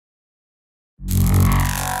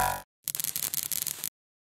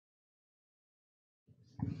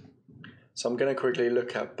So I'm going to quickly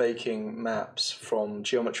look at baking maps from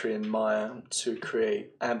geometry in Maya to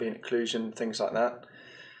create ambient occlusion, things like that.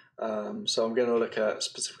 So I'm going to look at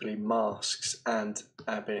specifically masks and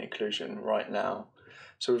ambient occlusion right now.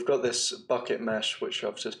 So we've got this bucket mesh which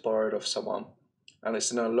I've just borrowed off someone, and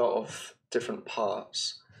it's in a lot of different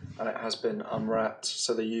parts, and it has been unwrapped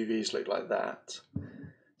so the UVs look like that.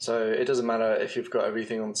 So it doesn't matter if you've got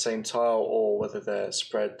everything on the same tile or whether they're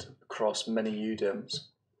spread across many UDIMs.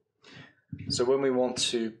 So when we want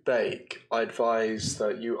to bake, I advise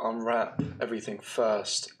that you unwrap everything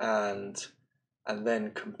first and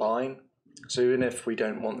then combine. So even if we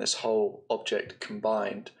don't want this whole object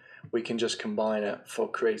combined, we can just combine it for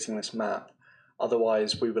creating this map.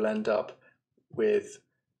 Otherwise we will end up with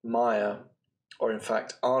Maya, or in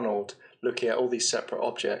fact Arnold, looking at all these separate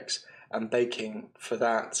objects and baking for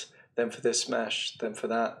that, then for this mesh, then for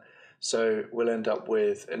that. So we'll end up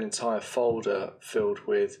with an entire folder filled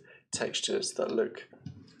with textures that look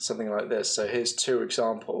something like this. So here's two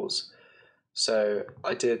examples. So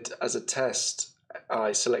I did, as a test,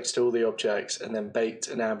 I selected all the objects and then baked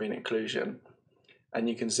an ambient occlusion. And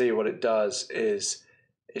you can see what it does is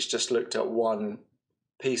it's just looked at one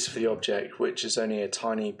piece of the object, which is only a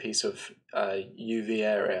tiny piece of UV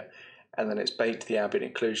area, and then it's baked the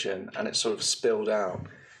ambient occlusion and it's sort of spilled out,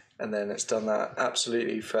 and then it's done that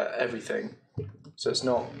absolutely for everything. So it's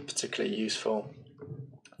not particularly useful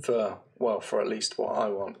for, well, for at least what I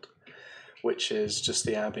want, which is just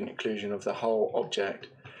the ambient occlusion of the whole object.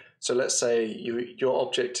 So let's say your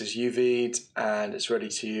object is UV'd and it's ready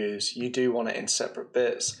to use. You do want it in separate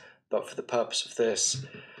bits, but for the purpose of this,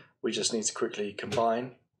 we just need to quickly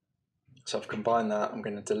combine. So I've combined that. I'm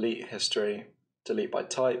going to delete history, delete by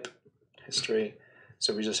type, history.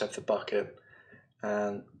 So we just have the bucket,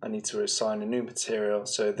 and I need to assign a new material.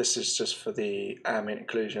 So this is just for the ambient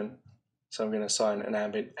occlusion. So I'm going to assign an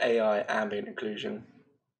AI ambient occlusion,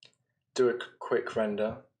 do a quick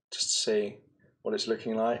render just to see what it's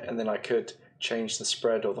looking like, and then I could change the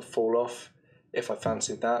spread or the fall off if I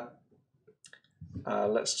fancied that.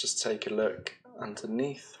 Let's just take a look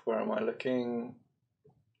underneath. Where am I looking?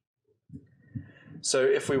 So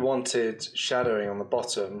if we wanted shadowing on the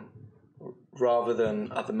bottom, rather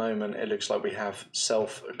than at the moment it looks like we have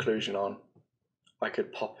self occlusion on, I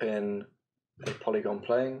could pop in a polygon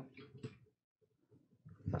plane.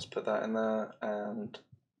 Let's put that in there, and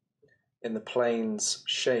in the plane's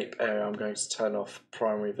shape area I'm going to turn off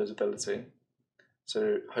primary visibility.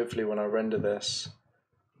 So hopefully when I render this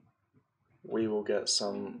we will get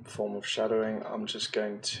some form of shadowing. I'm just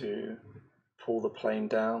going to pull the plane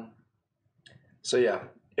down. So yeah,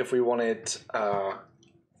 if we wanted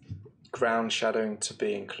ground shadowing to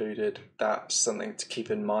be included, that's something to keep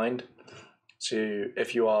in mind. So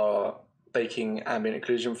if you are baking ambient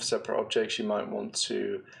occlusion for separate objects, you might want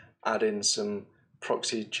to add in some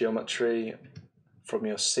proxy geometry from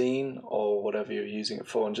your scene or whatever you're using it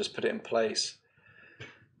for and just put it in place.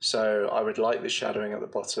 So I would like the shadowing at the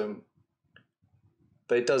bottom,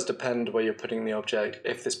 but it does depend where you're putting the object.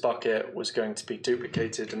 If this bucket was going to be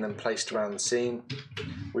duplicated and then placed around the scene,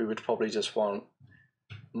 we would probably just want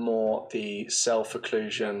more the self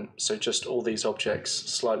occlusion, so just all these objects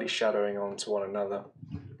slightly shadowing onto one another.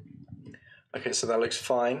 Okay, so that looks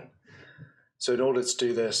fine. So in order to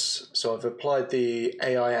do this, so I've applied the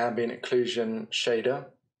AI ambient occlusion shader,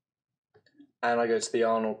 and I go to the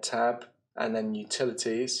Arnold tab and then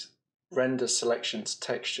utilities, render selection to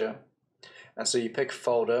texture. And so you pick a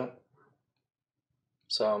folder.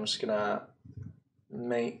 So I'm just gonna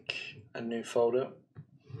make a new folder.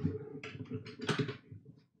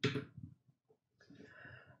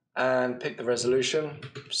 And pick the resolution.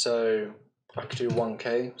 So I could do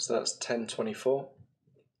 1K, so that's 1024.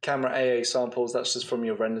 Camera AA samples, that's just from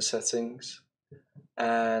your render settings.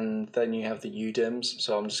 And then you have the UDIMs,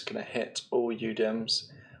 so I'm just going to hit all UDIMs.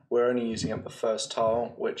 We're only using up the first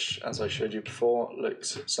tile, which, as I showed you before,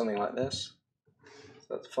 looks something like this. So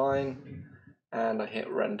that's fine. And I hit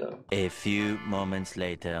render. A few moments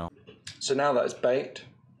later. So now that it's baked,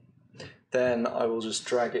 then I will just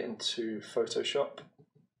drag it into Photoshop.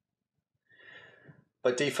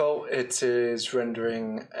 By default, it is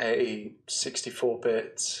rendering a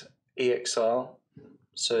 64-bit EXR,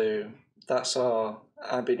 so that's our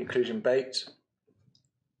ambient occlusion baked.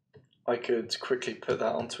 I could quickly put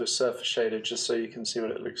that onto a surface shader just so you can see what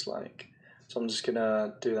it looks like. So I'm just going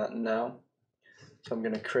to do that now. So I'm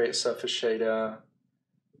going to create a surface shader,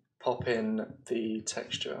 pop in the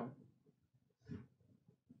texture.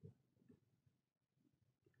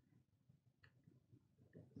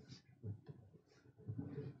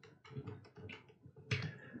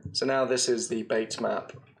 So now this is the baked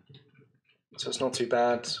map. So it's not too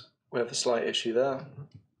bad. we have a slight issue there.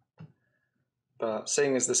 But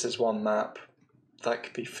seeing as this is one map, that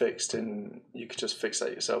could be fixed in, you could just fix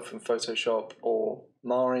that yourself in Photoshop or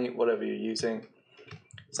Maya, whatever you're using.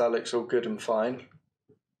 So that looks all good and fine.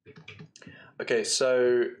 Okay,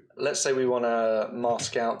 so let's say we want to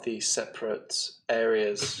mask out the separate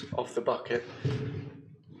areas of the bucket.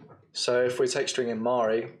 So if we take string in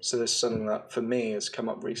Maya, so this is something that for me has come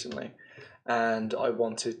up recently, and I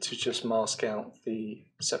wanted to just mask out the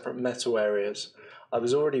separate metal areas. I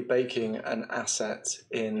was already baking an asset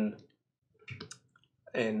in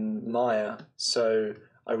Maya, so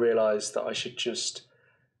I realized that I should just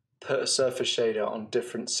put a surface shader on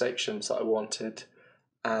different sections that I wanted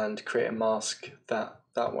and create a mask that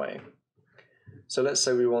way. So let's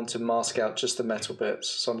say we want to mask out just the metal bits.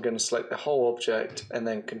 So I'm going to select the whole object and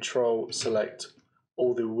then Control select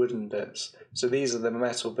all the wooden bits. So these are the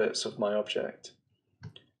metal bits of my object.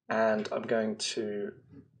 And I'm going to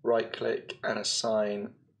right click and assign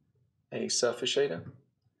a surface shader.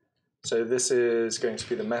 So this is going to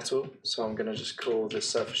be the metal. So I'm going to just call this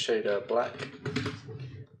surface shader black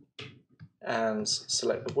and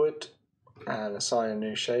select the wood and assign a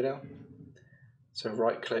new shader. So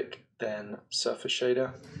right click, then surface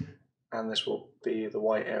shader, and this will be the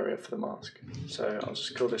white area for the mask. So I'll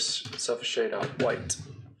just call this surface shader white.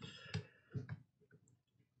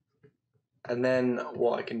 And then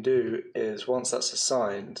what I can do is once that's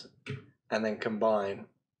assigned and then combine,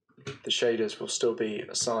 the shaders will still be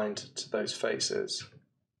assigned to those faces.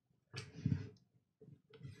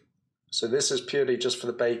 So this is purely just for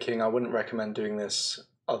the baking. I wouldn't recommend doing this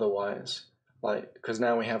otherwise, because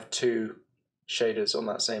now we have two shaders on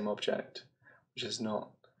that same object, which is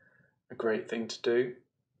not a great thing to do.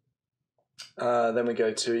 Then we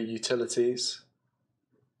go to Utilities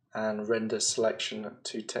and Render Selection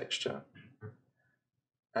to Texture.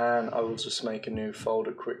 And I will just make a new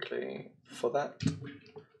folder quickly for that.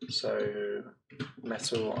 So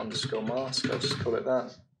metal underscore mask, I'll just call it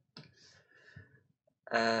that.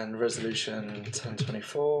 And resolution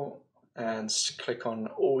 1024, and click on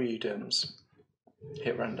all UDIMs.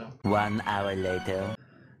 Hit render. 1 hour later.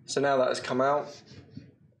 So now that has come out,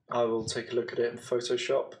 I will take a look at it in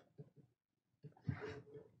Photoshop.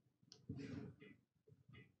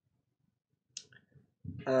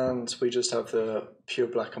 And we just have the pure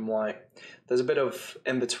black and white. There's a bit of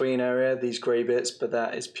in-between area, these grey bits, but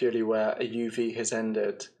that is purely where a UV has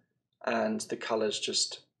ended and the colour's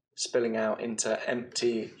just spilling out into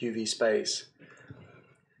empty UV space.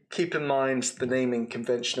 Keep in mind the naming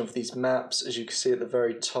convention of these maps, as you can see at the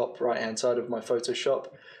very top right hand side of my Photoshop.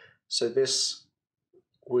 So this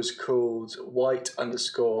was called white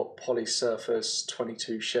underscore polysurface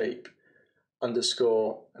 22 shape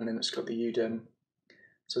underscore, and then it's got the UDIM.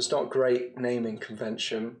 So it's not a great naming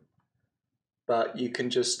convention, but you can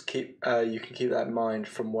just keep that in mind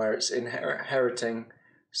from where it's inheriting.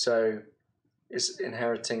 So it's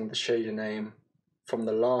inheriting the shader name from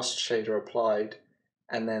the last shader applied,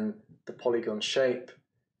 and then the polygon shape,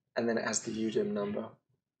 and then it has the UDIM number.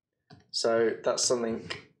 So that's something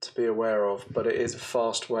to be aware of, but it is a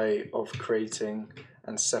fast way of creating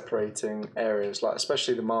and separating areas, like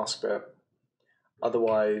especially the mask bit.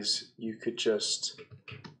 Otherwise, you could just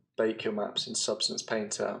bake your maps in Substance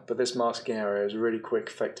Painter, but this masking area is a really quick,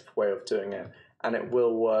 effective way of doing it, and it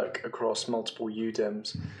will work across multiple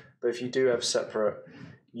UDIMs. But if you do have separate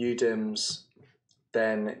UDIMs,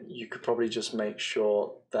 then you could probably just make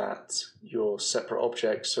sure that your separate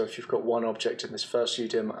objects, so if you've got one object in this first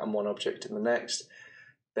UDIM and one object in the next,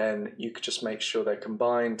 then you could just make sure they're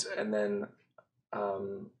combined and then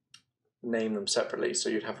name them separately. So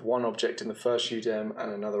you'd have one object in the first UDIM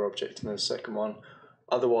and another object in the second one.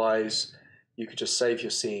 Otherwise, you could just save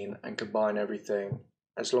your scene and combine everything.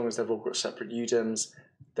 As long as they've all got separate UDIMs,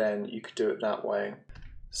 then you could do it that way.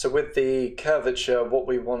 So with the curvature, what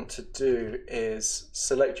we want to do is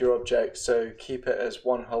select your object, so keep it as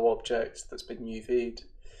one whole object that's been UV'd,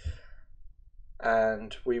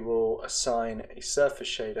 and we will assign a surface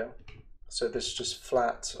shader. So this is just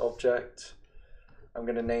flat object. I'm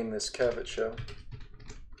going to name this curvature,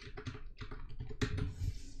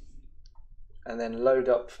 and then load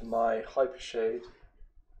up my hypershade,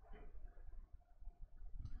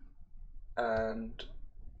 and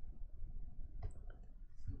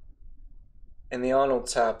in the Arnold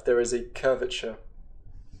tab there is a curvature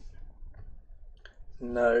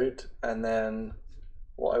node, and then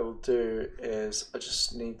what I will do is I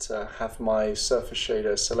just need to have my surface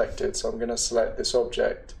shader selected. So I'm going to select this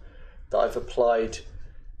object that I've applied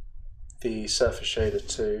the surface shader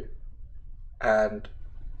to, and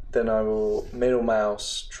then I will middle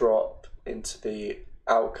mouse drop into the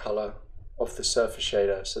out color of the surface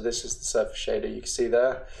shader. So this is the surface shader you can see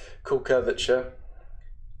there, called Curvature.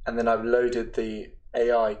 And then I've loaded the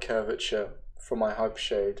AI Curvature from my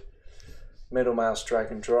Hypershade. Middle mouse,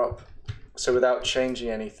 drag and drop. So without changing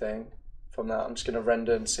anything from that, I'm just going to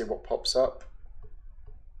render and see what pops up.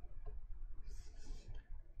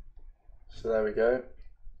 So there we go.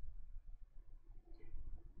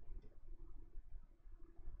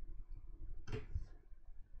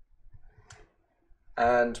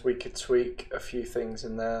 And we could tweak a few things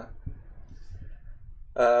in there.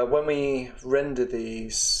 When we render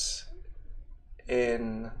these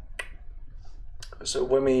in, so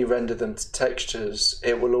when we render them to textures,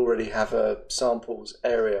 it will already have a samples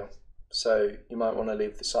area. So you might want to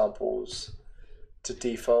leave the samples to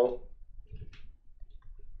default.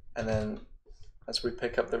 And then as we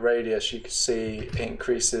pick up the radius, you can see it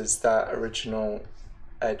increases that original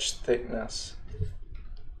edge thickness.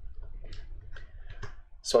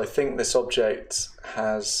 So I think this object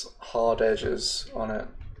has hard edges on it.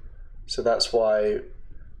 So that's why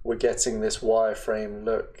we're getting this wireframe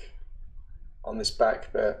look on this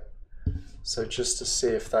back bit. So just to see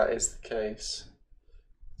if that is the case,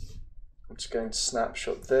 I'm just going to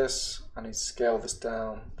snapshot this. I need to scale this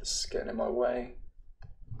down. This is getting in my way.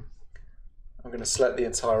 I'm going to select the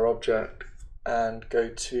entire object and go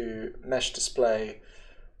to Mesh Display,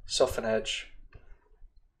 Soften Edge.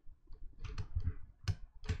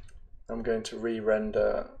 I'm going to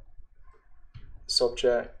re-render this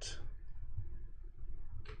object.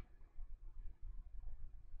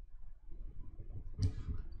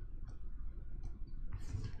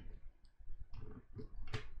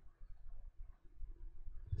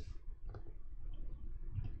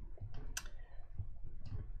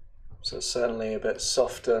 So it's certainly a bit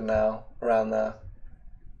softer now around there.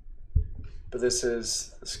 But this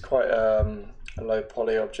is quite a low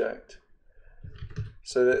poly object.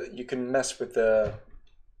 So that you can mess with a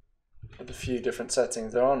few different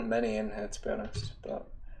settings. There aren't many in here, to be honest, but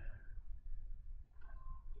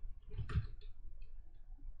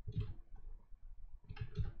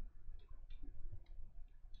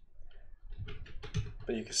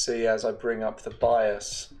you can see as I bring up the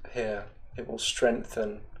bias here, it will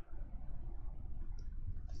strengthen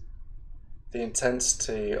the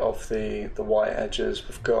intensity of the white edges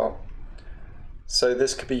we've got. So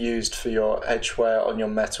this could be used for your edge wear on your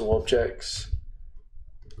metal objects.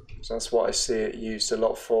 So that's what I see it used a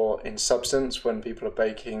lot for in Substance. When people are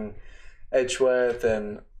baking edge wear,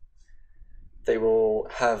 then they will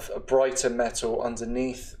have a brighter metal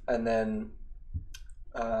underneath and then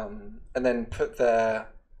put their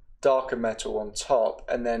darker metal on top,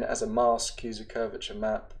 and then as a mask use a curvature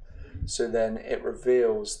map. So then it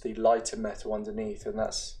reveals the lighter metal underneath, and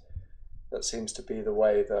that seems to be the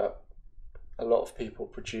way that a lot of people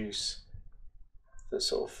produce the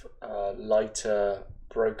sort of lighter,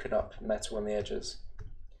 broken up metal on the edges.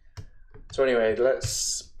 So anyway,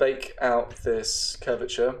 let's bake out this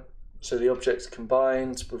curvature. So the objects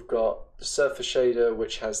combined, we've got the surface shader,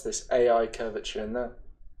 which has this AI curvature in there.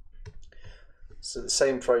 So the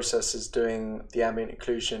same process as doing the ambient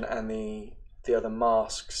occlusion and the other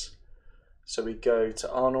masks. So we go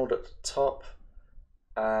to Arnold at the top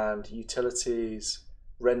and utilities,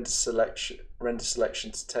 render selection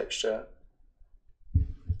to texture.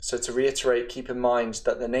 So to reiterate, keep in mind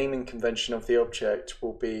that the naming convention of the object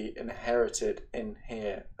will be inherited in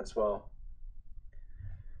here as well.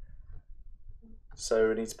 So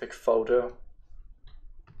we need to pick a folder.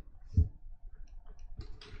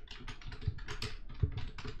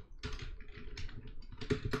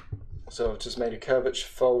 So I've just made a curvature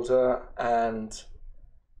folder, and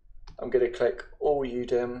I'm going to click all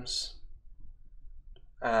UDIMs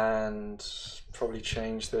and probably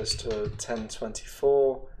change this to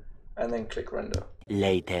 1024 and then click render.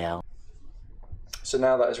 Later. So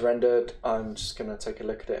now that is rendered, I'm just going to take a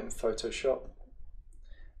look at it in Photoshop.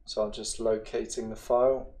 So I'm just locating the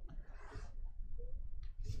file.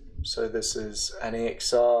 So this is an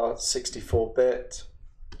EXR 64-bit.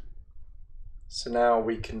 So now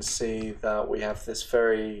we can see that we have this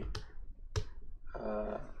very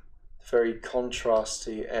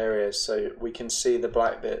contrasty area. So we can see the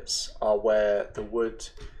black bits are where the wood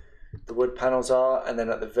panels are, and then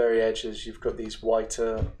at the very edges you've got these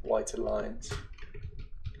whiter lines.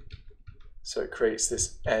 So it creates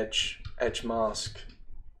this edge mask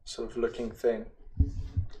sort of looking thing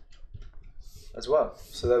as well.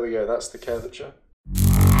 So there we go, that's the curvature.